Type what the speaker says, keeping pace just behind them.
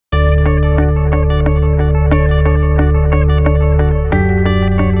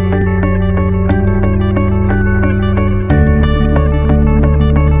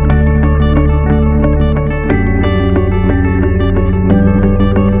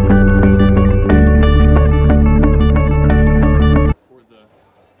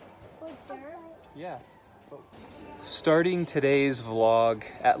starting today's vlog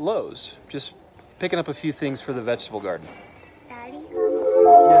at Lowe's. Just picking up a few things for the vegetable garden. Daddy?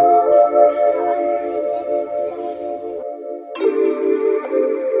 Yes.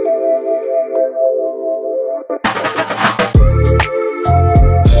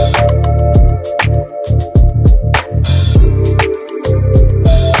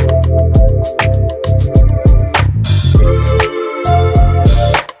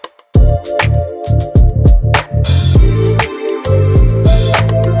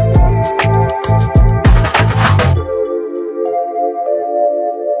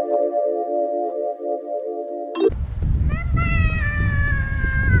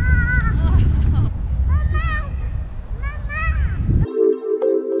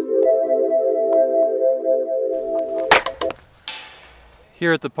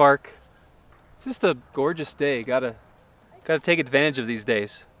 Here at the park, it's just a gorgeous day. Gotta take advantage of these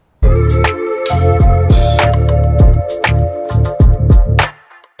days.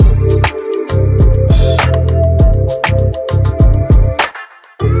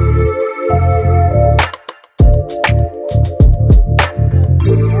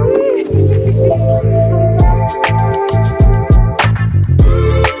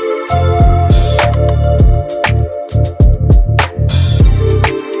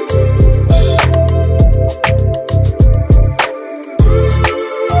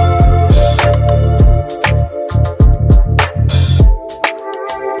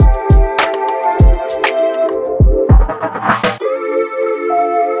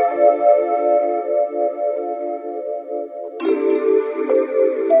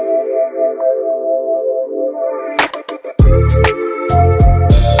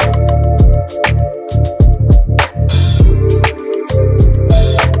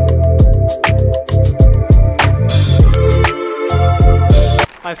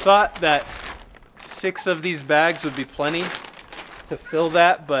 I thought that 6 of these bags would be plenty to fill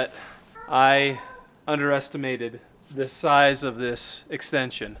that, but I underestimated the size of this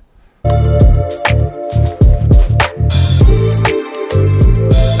extension.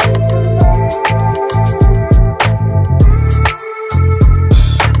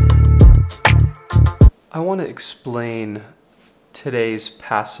 I want to explain today's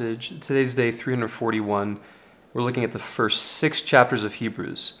passage. Today's day 341. We're looking at the first 6 chapters of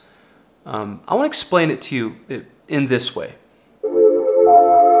Hebrews. I want to explain it to you in this way.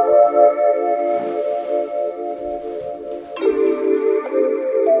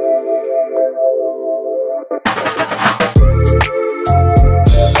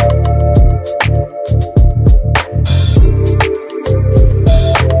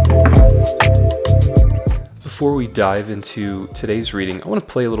 Before we dive into today's reading, I want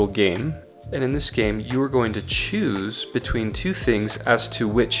to play a little game. And in this game, you are going to choose between 2 things as to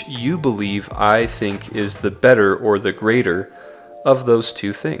which you believe I think is the better or the greater of those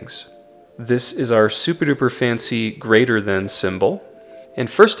 2 things. This is our super duper fancy greater than symbol. And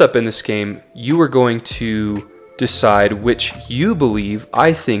first up in this game, you are going to decide which you believe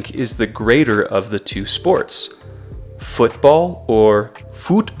I think is the greater of the 2 sports, football or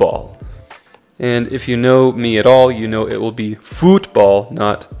football. And if you know me at all, you know it will be football,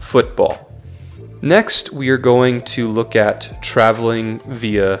 not football. Next, we are going to look at traveling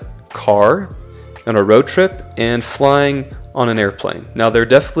via car on a road trip and flying on an airplane. Now, there are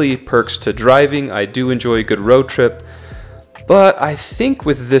definitely perks to driving. I do enjoy a good road trip, but I think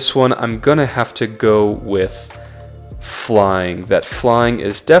with this one, I'm gonna have to go with flying. That flying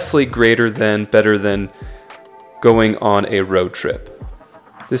is definitely better than going on a road trip.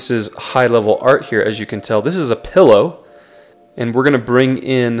 This is high-level art here, as you can tell. This is a pillow, and we're gonna bring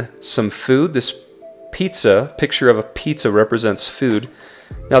in some food. This picture of a pizza represents food.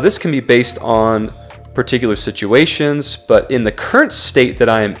 Now this can be based on particular situations, but in the current state that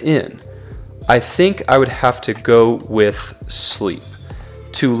I am in, I think I would have to go with sleep.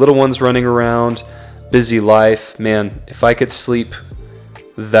 2 little ones running around, busy life. Man, if I could sleep,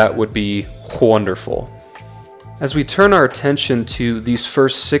 that would be wonderful. As we turn our attention to these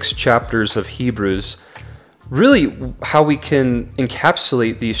first 6 chapters of Hebrews, really how we can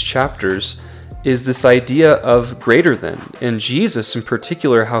encapsulate these chapters is this idea of greater than, and Jesus in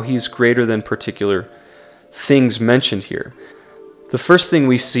particular, how he's greater than particular things mentioned here. The first thing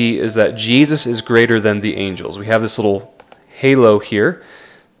we see is that Jesus is greater than the angels. We have this little halo here.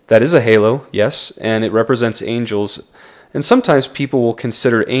 That is a halo, yes, and it represents angels. And sometimes people will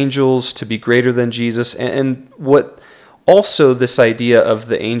consider angels to be greater than Jesus, and what also this idea of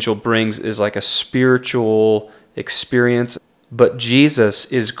the angel brings is like a spiritual experience. But Jesus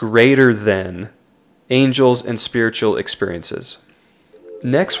is greater than angels and spiritual experiences.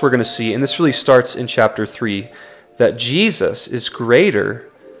 Next, we're going to see, and this really starts in chapter 3, that Jesus is greater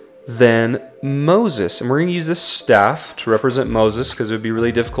than Moses. And we're going to use this staff to represent Moses because it would be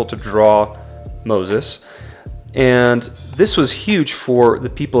really difficult to draw Moses. And this was huge for the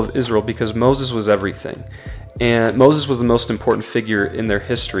people of Israel because Moses was everything. And Moses was the most important figure in their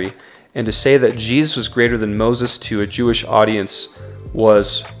history. And to say that Jesus was greater than Moses to a Jewish audience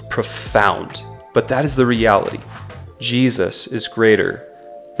was profound. But that is the reality. Jesus is greater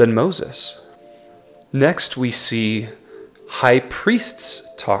than Moses. Next, we see high priests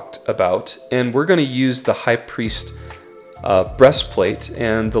talked about, and we're going to use the high priest breastplate,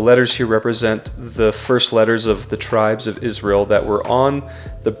 and the letters here represent the first letters of the tribes of Israel that were on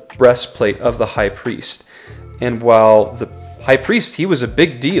the breastplate of the high priest. And while the high priest, he was a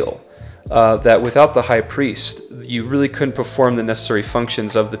big deal, that without the high priest, you really couldn't perform the necessary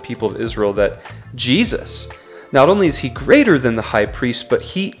functions of the people of Israel, that Jesus, not only is he greater than the high priest, but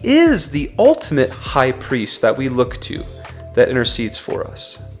he is the ultimate high priest that we look to, that intercedes for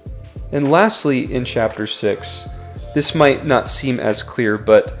us. And lastly, in chapter 6, this might not seem as clear,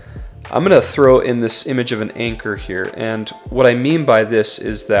 but I'm going to throw in this image of an anchor here. And what I mean by this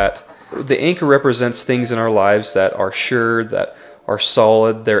is that the anchor represents things in our lives that are sure, that are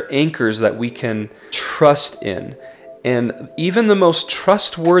solid. They're anchors that we can trust in. And even the most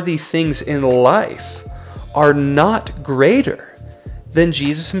trustworthy things in life are not greater than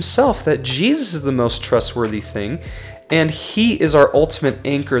Jesus himself, that Jesus is the most trustworthy thing, and he is our ultimate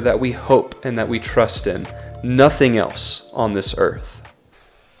anchor that we hope and that we trust in. Nothing else on this earth.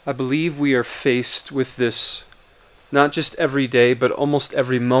 I believe we are faced with this not just every day, but almost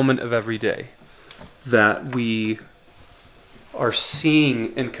every moment of every day, that we are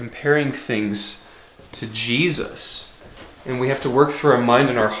seeing and comparing things to Jesus, and we have to work through our mind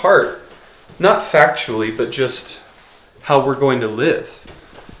and our heart, not factually, but just how we're going to live.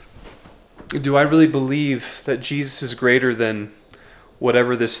 Do I really believe that Jesus is greater than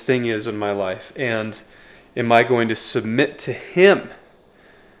whatever this thing is in my life? And am I going to submit to him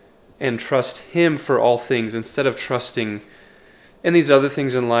and trust him for all things instead of trusting in these other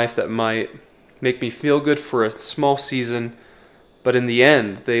things in life that might make me feel good for a small season, but in the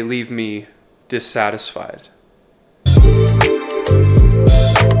end, they leave me dissatisfied?